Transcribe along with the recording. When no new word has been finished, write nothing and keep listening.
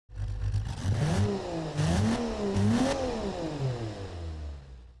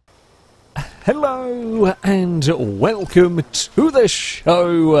Hello and welcome to the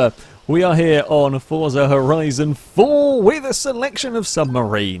show. We are here on Forza Horizon 4 with a selection of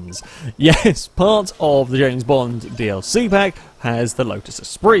submarines. Yes, part of the James Bond DLC pack has the Lotus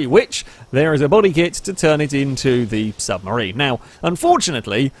Esprit, which there is a body kit to turn it into the submarine. Now,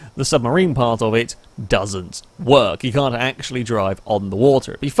 unfortunately, the submarine part of it doesn't work. You can't actually drive on the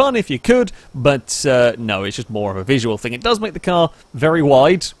water. It'd be fun if you could, but no, it's just more of a visual thing. It does make the car very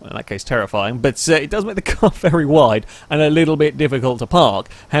wide, well, in that case terrifying, but it does make the car very wide and a little bit difficult to park.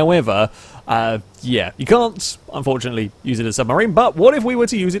 However, yeah, you can't, unfortunately, use it as a submarine, but what if we were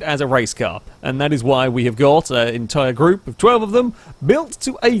to use it as a race car? And that is why we have got an entire group of 12 of them built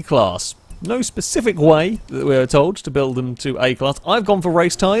to A-class. No specific way that we were told to build them to A-class. I've gone for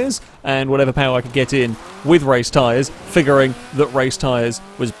race tyres, and whatever power I could get in with race tyres, figuring that race tyres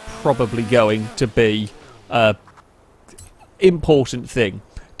was probably going to be an important thing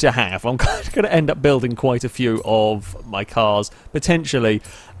to have. I'm going to end up building quite a few of my cars, potentially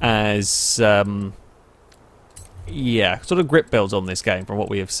as yeah, sort of grip builds on this game from what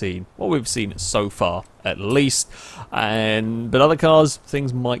we have seen. What we've seen so far, at least. But other cars,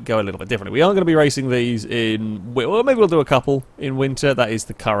 things might go a little bit differently. We are going to be racing these in... Well, maybe we'll do a couple in winter. That is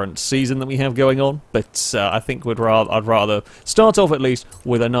the current season that we have going on. But I think I'd rather start off at least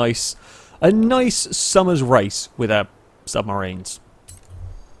with a nice summer's race with our submarines.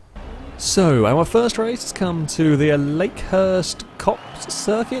 So, our first race has come to the Lakehurst Copse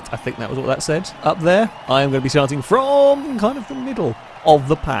circuit. I think that was what that said up there. I am going to be starting from kind of the middle of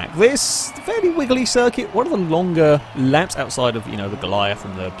the pack. This fairly wiggly circuit, one of the longer laps outside of, you know, the Goliath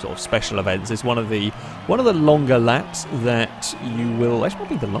and the sort of special events, is one of the longer laps that you will, actually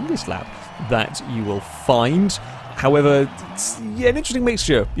probably the longest lap that you will find. However, it's an interesting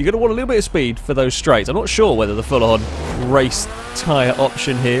mixture. You're going to want a little bit of speed for those straights. I'm not sure whether the full-on race tyre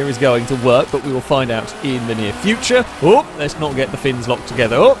option here is going to work, but we will find out in the near future. Oh, let's not get the fins locked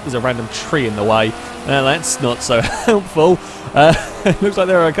together. Oh, there's a random tree in the way. That's not so helpful. It looks like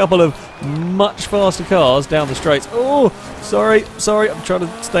there are a couple of much faster cars down the straights. Oh, sorry, I'm trying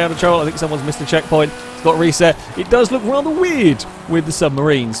to stay out of trouble. I think someone's missed a checkpoint. It's got reset. It does look rather weird with the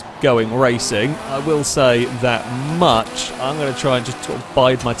submarines going racing. I will say that much. I'm going to try and just sort of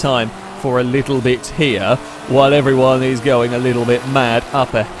bide my time for a little bit here while everyone is going a little bit mad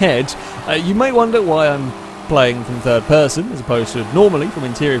up ahead. You may wonder why I'm playing from third person as opposed to normally from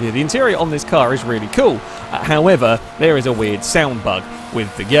interior view. The interior on this car is really cool. However, there is a weird sound bug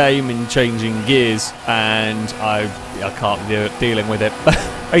with the game in changing gears, and I can't do it dealing with it.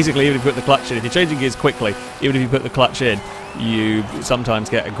 Basically, even if you put the clutch in, if you're changing gears quickly, even if you put the clutch in, you sometimes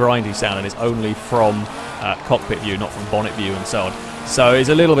get a grindy sound, and it's only from cockpit view, not from bonnet view and so on. So it's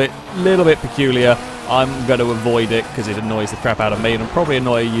a little bit peculiar. I'm going to avoid it because it annoys the crap out of me and it'll probably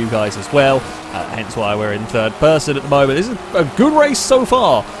annoy you guys as well. Hence why we're in third person at the moment. This is a good race so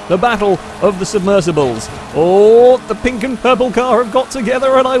far. The battle of the submersibles. Oh, the pink and purple car have got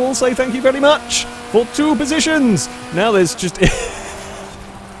together, and I will say thank you very much for 2 positions. Now there's just...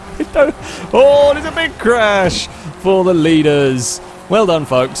 Oh, there's a big crash for the leaders. Well done,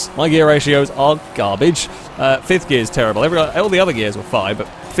 folks. My gear ratios are garbage. 5th gear is terrible. All the other gears were fine, but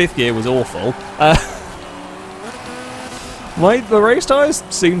 5th gear was awful. The race tyres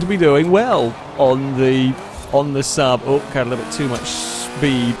seem to be doing well on the sub. Oh, got a little bit too much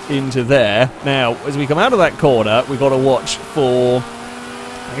speed into there. Now, as we come out of that corner, we've got to watch for...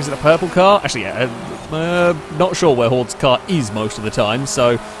 Is it a purple car? Actually, yeah. Not sure where Horde's car is most of the time,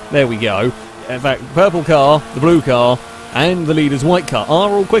 so there we go. In fact, purple car, the blue car, and the leader's white car are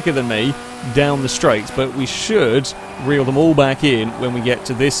all quicker than me down the straights, but we should reel them all back in when we get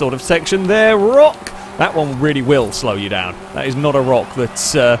to this sort of section there. Rock! That one really will slow you down. That is not a rock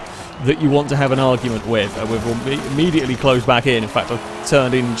that you want to have an argument with. We've immediately closed back in. In fact, I've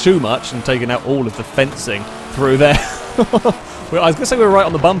turned in too much and taken out all of the fencing through there. I was going to say we were right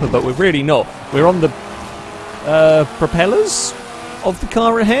on the bumper, but we're really not. We're on the propellers of the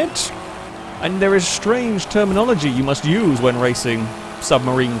car ahead. And there is strange terminology you must use when racing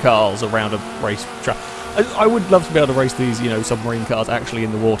submarine cars around a race track. I would love to be able to race these, you know, submarine cars actually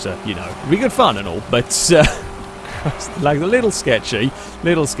in the water, you know. It'd be good fun and all, but like a little sketchy,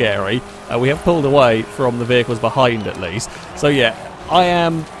 little scary. We have pulled away from the vehicles behind at least. So yeah, I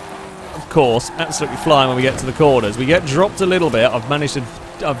am, of course, absolutely flying when we get to the corners. We get dropped a little bit.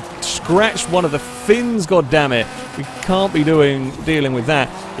 I've scratched one of the fins, god damn it. We can't be dealing with that.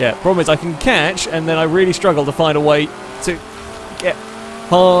 Yeah, problem is I can catch, and then I really struggle to find a way to get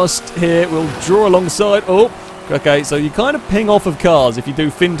past here. We'll draw alongside. Oh, Okay, so you kind of ping off of cars if you do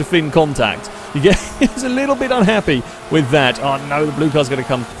fin-to-fin contact. You get it's a little bit unhappy with that. Oh no, the blue car's going to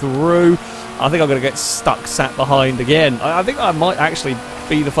come through. I think I'm going to get stuck sat behind again. I think I might actually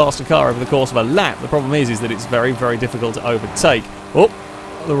be the faster car over the course of a lap. The problem is that it's very, very difficult to overtake. Oh,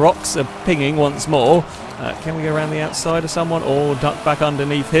 the rocks are pinging once more. Can we go around the outside of someone or duck back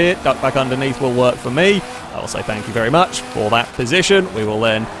underneath here? Duck back underneath will work for me. I'll say thank you very much for that position. We will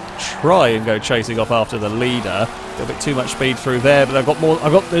then try and go chasing off after the leader. A little bit too much speed through there, but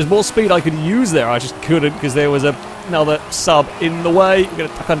there's more speed I could use there. I just couldn't because there was another sub in the way. We're going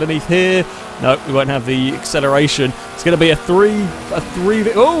to duck underneath here. No, we won't have the acceleration. It's going to be a three.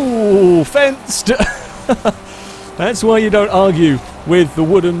 Oh, fenced. That's why you don't argue with the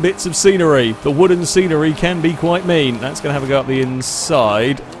wooden bits of scenery. The wooden scenery can be quite mean. That's going to have a go up the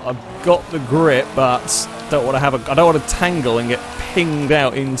inside. I've got the grip, but I don't want to tangle and get pinged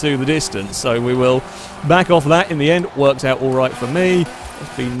out into the distance. So we will back off that in the end. Worked out all right for me.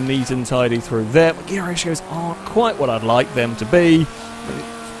 Let's be neat and tidy through there. My gear ratios aren't quite what I'd like them to be.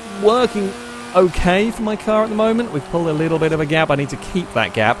 Working okay for my car at the moment. We've pulled a little bit of a gap. I need to keep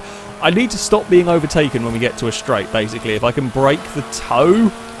that gap. I need to stop being overtaken when we get to a straight, basically. If I can break the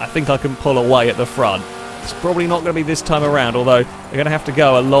toe, I think I can pull away at the front. It's probably not going to be this time around, although they're going to have to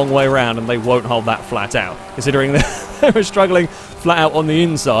go a long way around and they won't hold that flat out, considering they were struggling flat out on the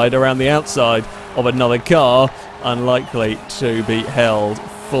inside around the outside of another car. Unlikely to be held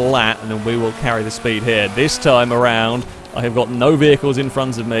flat, and then we will carry the speed here. This time around, I have got no vehicles in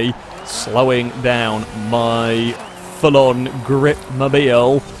front of me, slowing down my full-on grip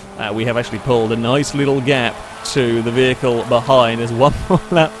mobile. We have actually pulled a nice little gap to the vehicle behind. There's one more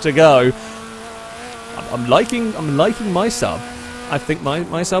lap to go. I'm liking my sub. I think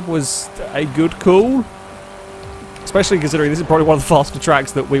my sub was a good call, especially considering this is probably one of the faster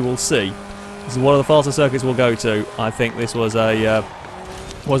tracks that we will see. This is one of the faster circuits we'll go to. I think this was a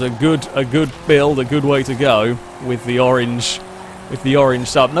good build, a good way to go with the orange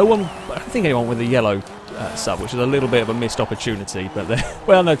sub. I don't think anyone with the yellow sub, which is a little bit of a missed opportunity. But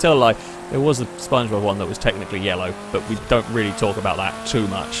well, no, tell a lie. There was a SpongeBob one that was technically yellow, but we don't really talk about that too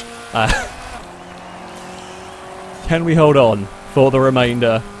much. Can we hold on for the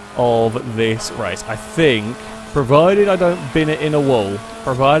remainder of this race? I think, provided I don't bin it in a wall,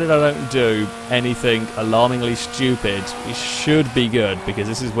 provided I don't do anything alarmingly stupid, we should be good, because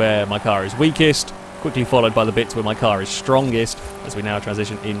this is where my car is weakest, quickly followed by the bits where my car is strongest, as we now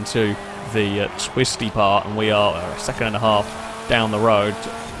transition into the twisty part, and we are a second and a half down the road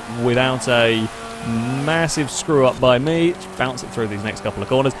without a massive screw up by me. Bounce it through these next couple of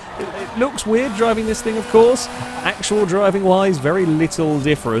corners. It looks weird driving this thing, of course. Actual driving wise, very little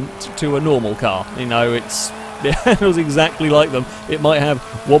different to a normal car. You know, it handles exactly like them. It might have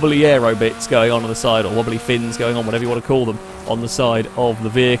wobbly aero bits going on the side, or wobbly fins going on, whatever you want to call them, on the side of the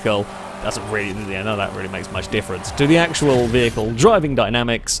vehicle. Doesn't really, none of that really makes much difference to the actual vehicle driving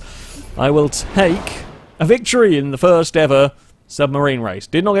dynamics. I will take a victory in the first ever submarine race.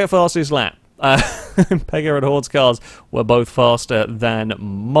 Did not get fastest lap. Pega and Horde's cars were both faster than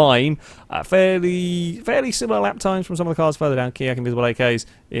mine. Fairly similar lap times from some of the cars further down. Kiak Invisible AKs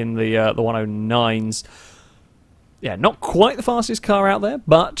in the 109s. Yeah, not quite the fastest car out there,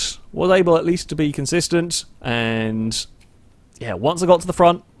 but was able at least to be consistent. And yeah, once I got to the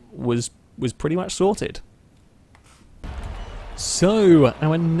front, was pretty much sorted. So,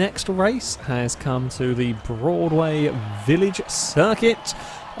 our next race has come to the Broadway Village Circuit.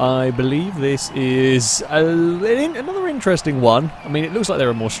 I believe this is another interesting one. I mean, it looks like there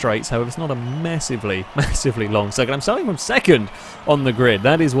are more straights, however, it's not a massively long circuit. I'm starting from second on the grid.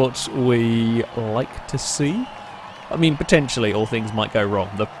 That is what we like to see. I mean, potentially all things might go wrong.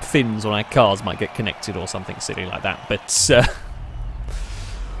 The fins on our cars might get connected or something silly like that, but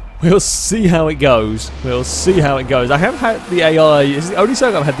we'll see how it goes. We'll see how it goes. I have had the AI... It's the only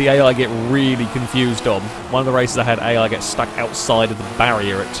circuit I've had the AI get really confused on. One of the races I had AI get stuck outside of the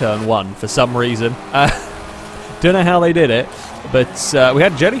barrier at turn 1 for some reason. Don't know how they did it, but we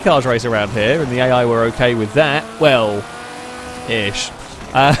had Jelly Cars race around here, and the AI were okay with that. Well, ish.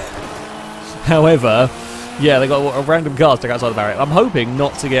 However, yeah, they got a random car stuck outside the barrier. I'm hoping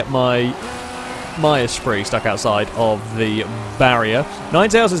not to get my Esprit stuck outside of the barrier.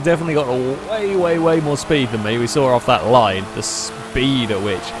 Ninetales has definitely got a way more speed than me. We saw off that line the speed at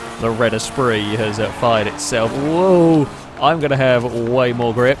which the red Esprit has fired itself. Whoa! I'm going to have way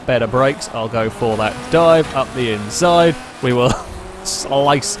more grip, better brakes. I'll go for that dive up the inside. We will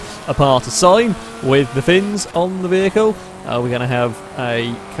slice apart a sign with the fins on the vehicle. We're going to have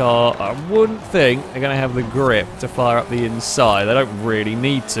a car, I wouldn't think they're going to have the grip to fire up the inside. They don't really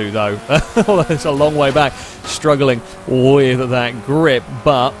need to, though. It's a long way back, struggling with that grip.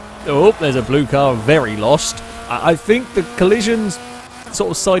 But, oh, there's a blue car, very lost. I think the collisions,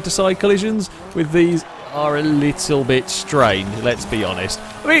 sort of side-to-side collisions with these, are a little bit strange, let's be honest.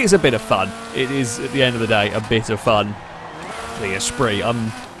 I mean, it's a bit of fun. It is, at the end of the day, a bit of fun. The Esprit,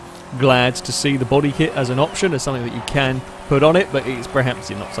 I'm glad to see the body kit as an option, as something that you can put on it, but it's perhaps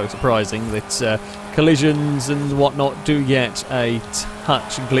not so surprising that collisions and whatnot do get a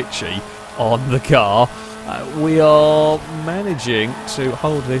touch glitchy on the car. We are managing to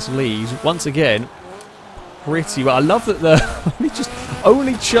hold this lead once again pretty well. I love that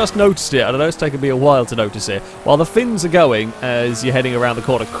only just noticed it. I don't know, it's taken me a while to notice it. While the fins are going as you're heading around the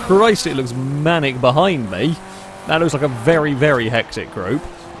corner. Christ, it looks manic behind me. That looks like a very, very hectic group.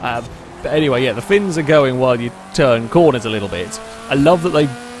 But anyway, yeah, the fins are going while you turn corners a little bit. I love that they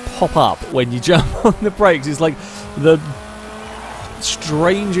pop up when you jump on the brakes. It's like the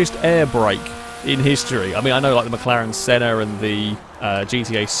strangest air brake in history. I mean, I know like the McLaren Senna and the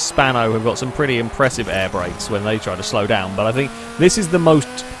GTA Spano have got some pretty impressive air brakes when they try to slow down, but I think this is the most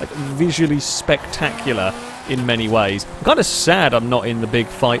visually spectacular in many ways. I'm kind of sad I'm not in the big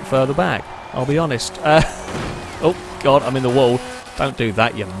fight further back, I'll be honest. Oh god, I'm in the wall. Don't do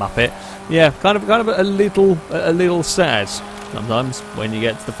that, you muppet. Yeah, kind of a little sad sometimes when you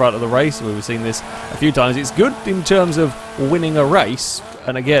get to the front of the race. We've seen this a few times. It's good in terms of winning a race,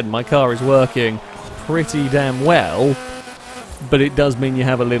 and again, my car is working pretty damn well, but it does mean you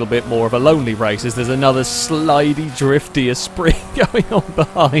have a little bit more of a lonely race as there's another slidey, drifty Esprit going on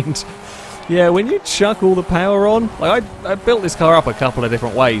behind. Yeah, when you chuck all the power on, like I built this car up a couple of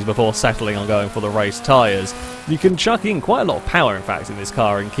different ways before settling on going for the race tyres. You can chuck in quite a lot of power, in fact, in this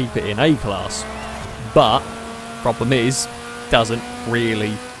car and keep it in A-class. But, problem is, doesn't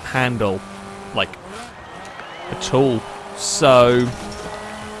really handle, like, at all. So,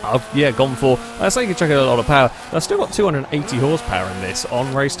 I've, gone for, I say you can chuck in a lot of power, but I've still got 280 horsepower in this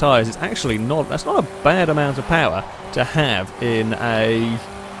on race tyres. It's actually that's not a bad amount of power to have in an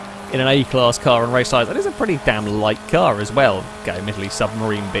A-class car on race tyres. That is a pretty damn light car as well, okay, admittedly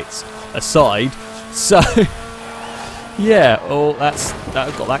submarine bits aside. So, yeah,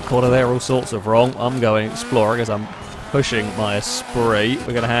 I've got that corner there all sorts of wrong. I'm going Explorer because I'm pushing my Esprit.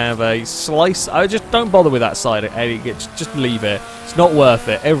 We're going to have a slice. I just don't bother with that side, Eddie. Just leave it. It's not worth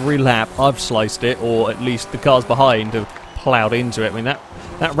it. Every lap I've sliced it, or at least the cars behind have ploughed into it. I mean, that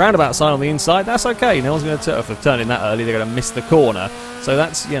roundabout sign on the inside, that's okay. No one's going to, if they've turned in that early, they're going to miss the corner. So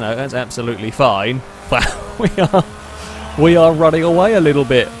that's, that's absolutely fine. But we are running away a little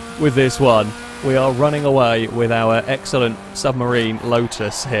bit with this one. We are running away with our excellent submarine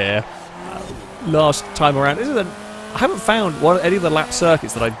Lotus here. Last time around, I haven't found any of the lap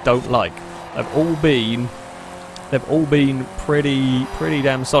circuits that I don't like. They've all been pretty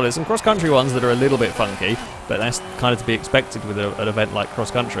damn solid. Some cross-country ones that are a little bit funky, but that's kind of to be expected with an event like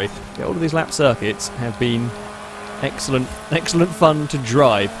cross-country. Yeah, all of these lap circuits have been excellent fun to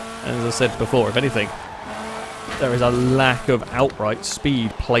drive. And as I said before, if anything, there is a lack of outright speed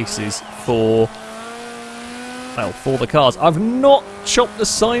places for the cars. I've not chopped the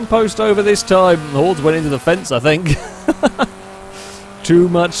signpost over this time. The hordes went into the fence, I think. Too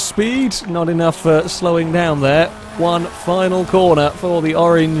much speed, not enough slowing down there. One final corner for the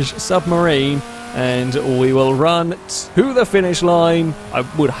orange submarine, and we will run to the finish line. I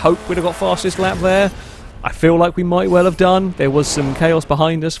would hope we'd have got fastest lap there. I feel like we might well have done. There was some chaos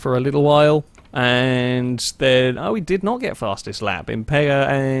behind us for a little while, and then we did not get fastest lap. Impea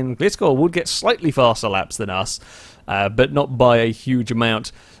and Glitskor would get slightly faster laps than us, but not by a huge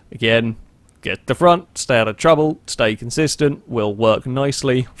amount. Again, get the front, stay out of trouble, stay consistent, will work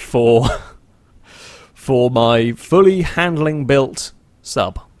nicely for my fully handling built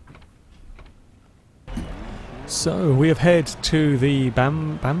sub. So we have head to the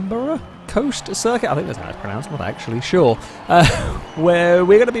Bambara Coast Circuit, I think that's how it's pronounced, not actually sure, where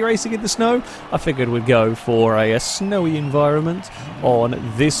we're going to be racing in the snow. I figured we'd go for a snowy environment on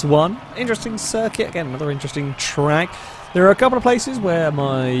this one. Interesting circuit, again, another interesting track. There are a couple of places where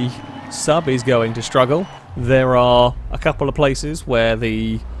my sub is going to struggle. There are a couple of places where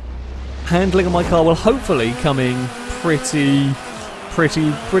the handling of my car will hopefully come in pretty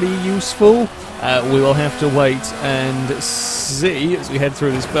useful. We will have to wait and see as we head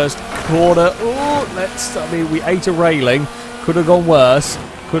through this first corner. Oh, we ate a railing. Could have gone worse.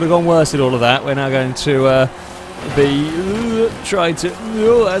 Could have gone worse in all of that. We're now going to be trying to...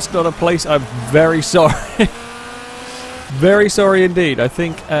 Oh, that's not a place. I'm very sorry. Very sorry indeed. I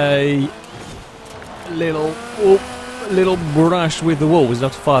think a little brush with the wall was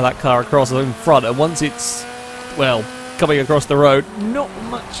enough to fire that car across in front, and once it's, well, coming across the road, not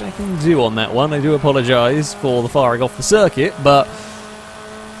much I can do on that one. I do apologise for the firing off the circuit, but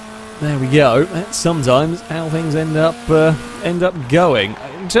there we go. That's sometimes how things end up going.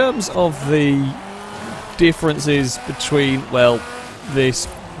 In terms of the differences between, well, this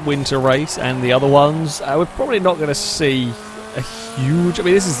winter race and the other ones, we're probably not going to see a huge... I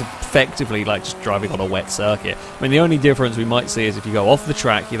mean, this is effectively like just driving on a wet circuit. I mean, the only difference we might see is if you go off the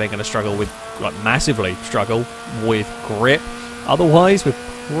track, you're then going to struggle with, like, massively struggle with grip. Otherwise, we're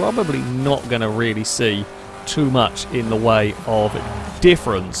probably not going to really see too much in the way of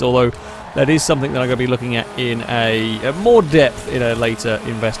difference, although that is something that I'm going to be looking at in a more depth in a later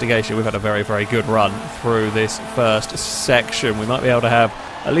investigation. We've had a very, very good run through this first section. We might be able to have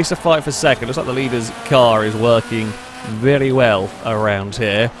at least a fight for second. Looks like the leader's car is working very well around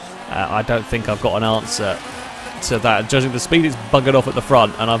here. I don't think I've got an answer to that. Judging the speed, it's buggered off at the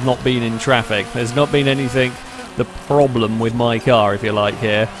front, and I've not been in traffic. There's not been anything the problem with my car, if you like,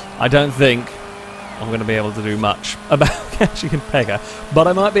 here. I don't think I'm going to be able to do much about catching Pega, but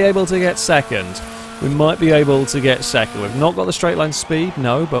I might be able to get second. We might be able to get second. We've not got the straight line speed,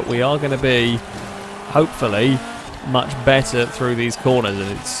 no, but we are going to be, hopefully, much better through these corners,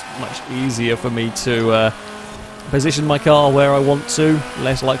 and it's much easier for me to position my car where I want to,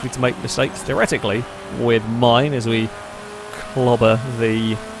 less likely to make mistakes, theoretically, with mine as we clobber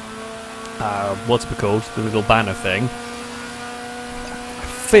the, what's it called, the little banner thing.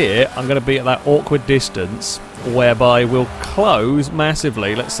 Fear I'm going to be at that awkward distance whereby we'll close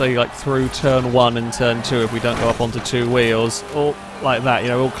massively, let's say like through turn 1 and turn 2 if we don't go up onto 2 wheels, or like that, you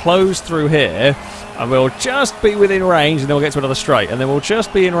know, we'll close through here and we'll just be within range, and then we'll get to another straight, and then we'll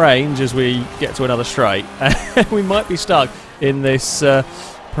just be in range as we get to another straight. We might be stuck in this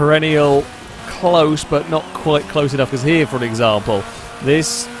perennial close but not quite close enough, because here, for example,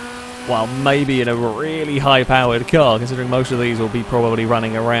 this, well, maybe in a really high-powered car, considering most of these will be probably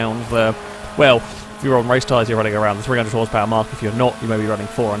running around the, well, if you're on race tyres, you're running around the 300 horsepower mark. If you're not, you may be running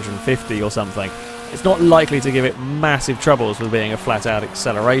 450 or something. It's not likely to give it massive troubles with being a flat-out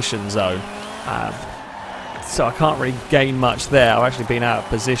acceleration zone. So I can't really gain much there. I've actually been out of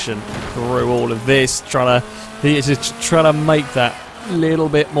position through all of this, trying to make that little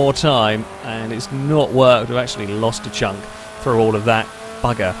bit more time, and it's not worked. We've actually lost a chunk through all of that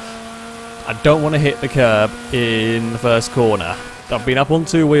bugger. I don't want to hit the curb in the first corner. I've been up on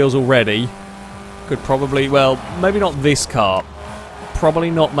 2 wheels already. Could probably, well, maybe not this car.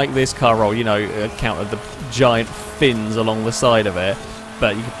 Probably not make this car roll, you know, counter the giant fins along the side of it.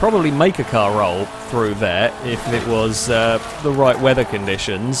 But you could probably make a car roll through there if it was the right weather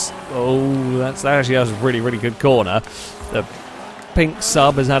conditions. Oh, that actually has a really, really good corner. The pink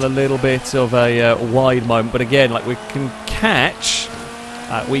sub has had a little bit of a wide moment, but again, like, we can catch.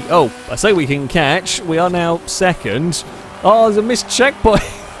 I say we can catch. We are now second. Oh, there's a missed checkpoint.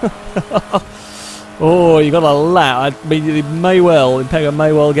 Oh, you got a lap. I mean, Pega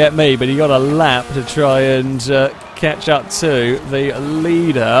may well get me, but you got a lap to try and catch up to the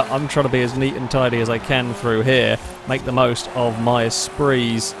leader. I'm trying to be as neat and tidy as I can through here, make the most of my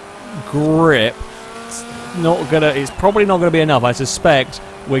Esprit's grip. It's probably not gonna be enough. I suspect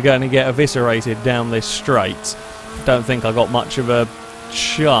we're going to get eviscerated down this straight. Don't think I got much of a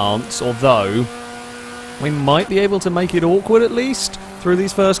chance, although we might be able to make it awkward at least through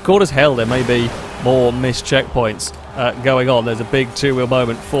these first quarters. Hell, there may be more missed checkpoints going on. There's a big 2-wheel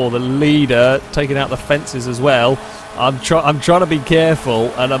moment for the leader, taking out the fences as well. I'm trying to be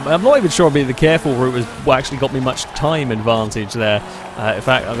careful, and I'm not even sure maybe the careful route has actually got me much time advantage there. In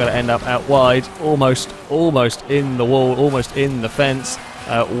fact, I'm going to end up out wide, almost in the wall, almost in the fence.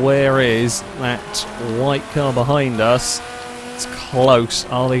 Where is that white car behind us? It's close.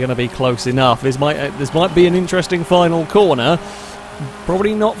 Are they going to be close enough? This might be an interesting final corner.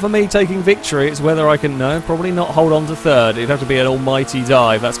 Probably not for me taking victory. It's whether I can, no, probably not hold on to third. It'd have to be an almighty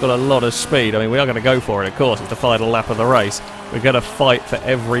dive. That's got a lot of speed. I mean, we are going to go for it, of course. It's the final lap of the race. We're going to fight for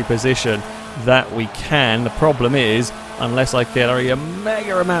every position that we can. The problem is, unless I carry a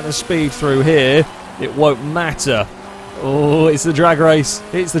mega amount of speed through here, it won't matter. Oh, it's the drag race.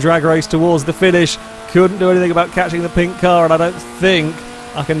 It's the drag race towards the finish. Couldn't do anything about catching the pink car, and I don't think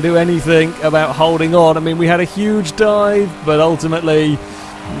I can do anything about holding on. I mean, we had a huge dive, but ultimately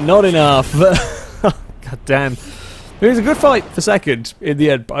not enough. God damn. It was a good fight for second in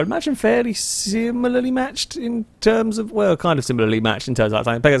the end. I'd imagine fairly similarly matched in terms of, well, kind of similarly matched in terms of that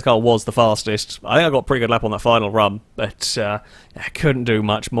time. Pega's car was the fastest. I think I got a pretty good lap on that final run, but I couldn't do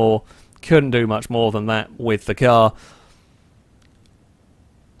much more. Couldn't do much more than that with the car.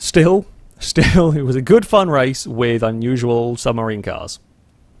 still, it was a good fun race with unusual submarine cars.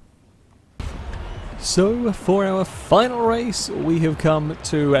 So, for our final race, we have come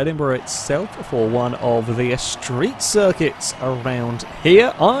to Edinburgh itself for one of the street circuits around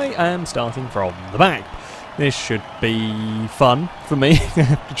here. I am starting from the back. This should be fun for me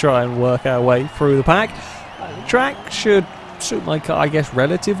to try and work our way through the pack. The track should suit my car, I guess,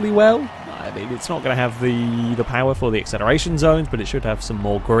 relatively well. I mean, it's not going to have the power for the acceleration zones, but it should have some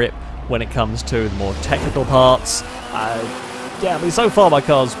more grip when it comes to the more technical parts. Yeah, I mean, so far my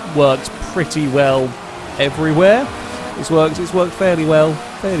car's worked pretty well everywhere. It's worked fairly well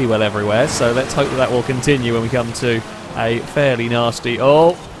everywhere. So let's hope that will continue when we come to a fairly nasty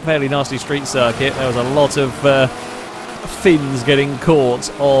street circuit. There was a lot of fins getting caught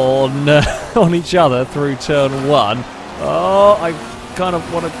on on each other through turn one. Oh, I kind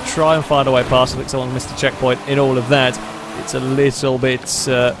of want to try and find a way past. I think someone missed a checkpoint in all of that. It's a little bit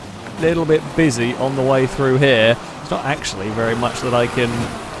busy on the way through here. It's not actually very much that I can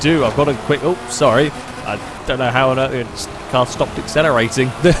do. I've got a quick... Oh, sorry. I don't know how on earth the car stopped accelerating.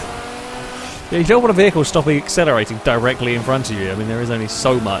 Yeah, you don't want a vehicle stopping accelerating directly in front of you. I mean, there is only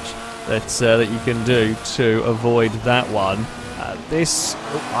so much that you can do to avoid that one. I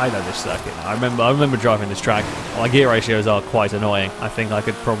know this circuit. I remember driving this track. My gear ratios are quite annoying. I think I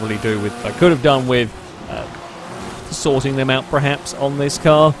could probably do with... I could have done with sorting them out perhaps on this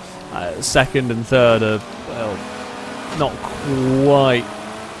car. Second and third are, well, not quite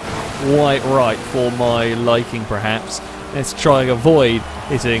right for my liking perhaps. Let's try and avoid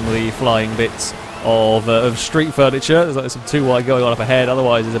hitting the flying bits of street furniture. There's like some too wide going on up ahead,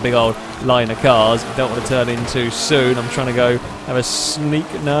 otherwise there's a big old line of cars. Don't want to turn in too soon. I'm trying to go have a sneak,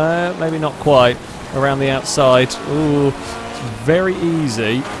 no, maybe not quite, around the outside. Ooh, it's very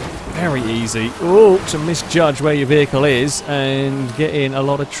easy to misjudge where your vehicle is and get in a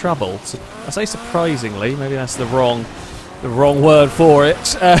lot of trouble. So, I say surprisingly, maybe that's the wrong word for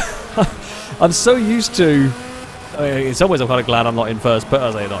it. I'm so used to... in some ways I'm kind of glad I'm not in first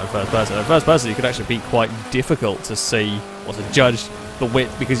person. Not in first person. In first person you could actually be quite difficult to see or to judge the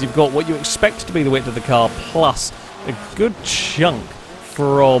width, because you've got what you expect to be the width of the car plus a good chunk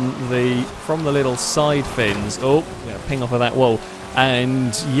from the little side fins. Oh, ping off of that wall.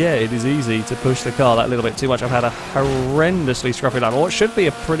 And yeah, it is easy to push the car that little bit too much. I've had a horrendously scruffy lap. What should be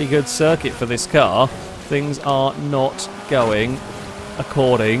a pretty good circuit for this car, things are not going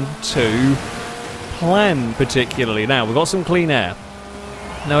according to plan particularly. Now, we've got some clean air.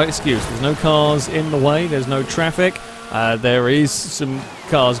 No excuse. There's no cars in the way. There's no traffic. There is some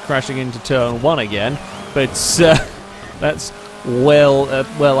cars crashing into turn one again, but that's well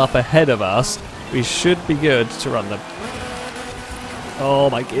up ahead of us. We should be good to run the...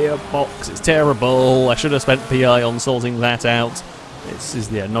 Oh, my gearbox, it's terrible. I should have spent PI on sorting that out. This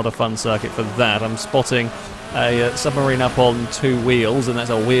is, yeah, not a fun circuit for that. I'm spotting a submarine up on two wheels, and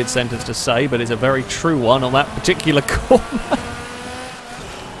that's a weird sentence to say, but it's a very true one on that particular corner.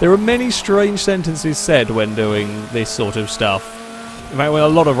 There are many strange sentences said when doing this sort of stuff. In fact, when a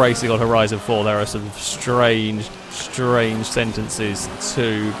lot of racing on Horizon 4, there are some strange sentences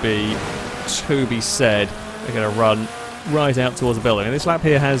to be said. They're going to run right out towards the building, and this lap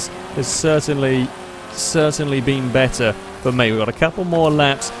here has certainly been better for me. We've got a couple more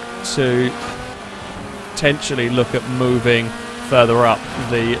laps to potentially look at moving further up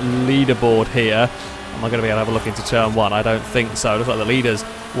the leaderboard here. Am I going to be able to have a look into turn one? I don't think so. It looks like the leaders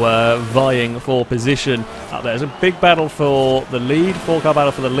were vying for position up there. There's a big battle for the lead, 4-car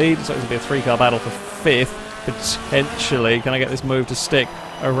battle for the lead. It's going to be a 3-car battle for fifth, potentially. Can I get this move to stick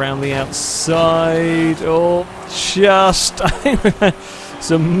around the outside? Or just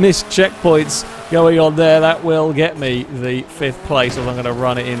some missed checkpoints going on there. That will get me the 5th place, as I'm going to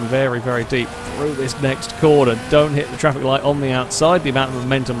run it in very deep through this next corner. Don't hit the traffic light on the outside. The amount of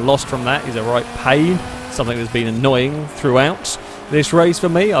momentum lost from that is a right pain. Something that's been annoying throughout this race for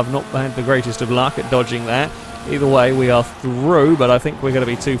me. I've not had the greatest of luck at dodging that. Either way, we are through, but I think we're going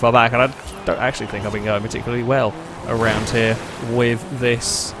to be too far back, and I don't actually think I've been going particularly well around here with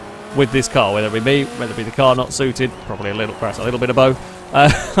this car, whether it be me, whether it be the car not suited, probably perhaps a little bit of both.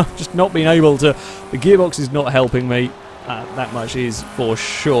 I've just not been able to. The gearbox is not helping me. That much is for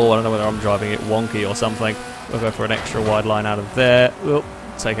sure. I don't know whether I'm driving it wonky or something. We'll go for an extra wide line out of there. Oop,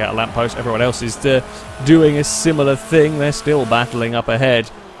 take out a lamppost. Everyone else is doing a similar thing. They're still battling up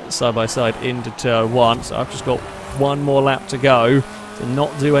ahead, side by side into turn one. So I've just got one more lap to go to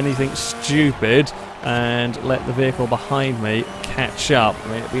not do anything stupid and let the vehicle behind me catch up. I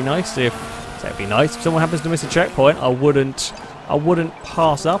mean, it'd be nice if someone happens to miss a checkpoint. I wouldn't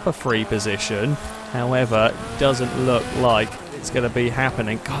pass up a free position. However, it doesn't look like it's going to be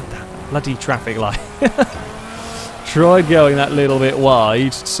happening. God, that bloody traffic light. Tried going that little bit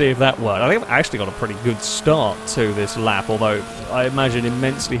wide to see if that worked. I think I've actually got a pretty good start to this lap, although I imagine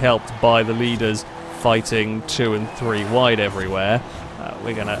immensely helped by the leaders fighting 2 and 3 wide everywhere.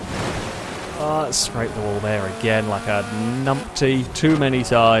 We're going to scrape the wall there again like a numpty. Too many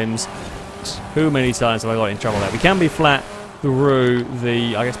times. Too many times have I got in trouble there. We can be flat through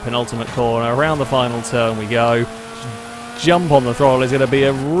the, I guess, penultimate corner. Around the final turn we go. Jump on the throttle. Is going to be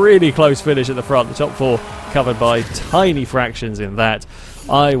a really close finish at the front. The top 4 covered by tiny fractions in that.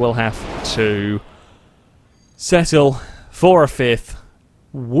 I will have to settle for a 5th.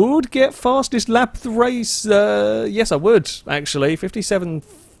 Would get fastest lap of the race. Yes, I would, actually.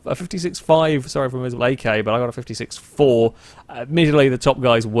 56.5, sorry for Miserable AK, but I got a 56.4. Admittedly, the top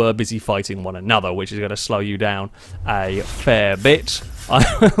guys were busy fighting one another, which is going to slow you down a fair bit.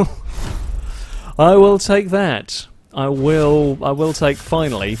 I will take that. I will take,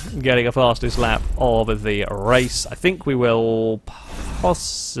 finally, getting a fastest lap of the race. I think we will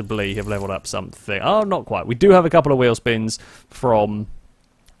possibly have leveled up something. Oh, not quite. We do have a couple of wheel spins from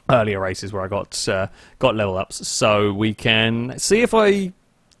earlier races where I got level ups, so we can see if I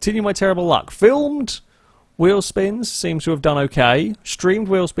continue my terrible luck. Filmed wheel spins seems to have done okay. Streamed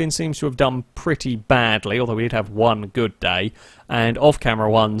wheel spins seems to have done pretty badly, although we did have one good day, and off-camera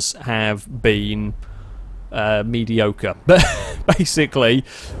ones have been mediocre. But basically,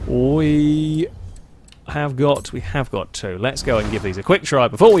 we have got 2. Let's go and give these a quick try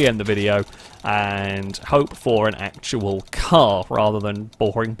before we end the video and hope for an actual car rather than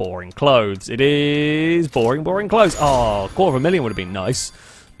boring clothes. It is boring clothes. Oh, $250,000 would have been nice,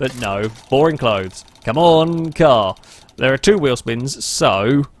 but no, boring clothes. Come on, car. There are 2 wheel spins,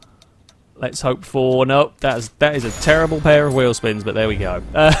 so let's hope for... Nope, that is a terrible pair of wheel spins, but there we go.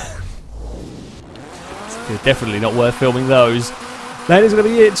 It's definitely not worth filming those. That is going to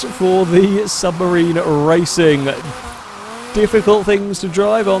be it for the submarine racing. Difficult things to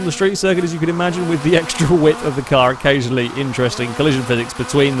drive on the street circuit, as you can imagine, with the extra width of the car. Occasionally interesting collision physics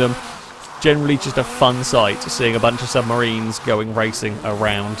between them. Generally just a fun sight, seeing a bunch of submarines going racing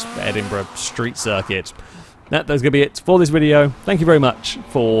around Edinburgh street circuit. That's going to be it for this video. Thank you very much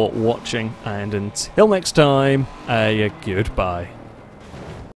for watching, and until next time, a goodbye.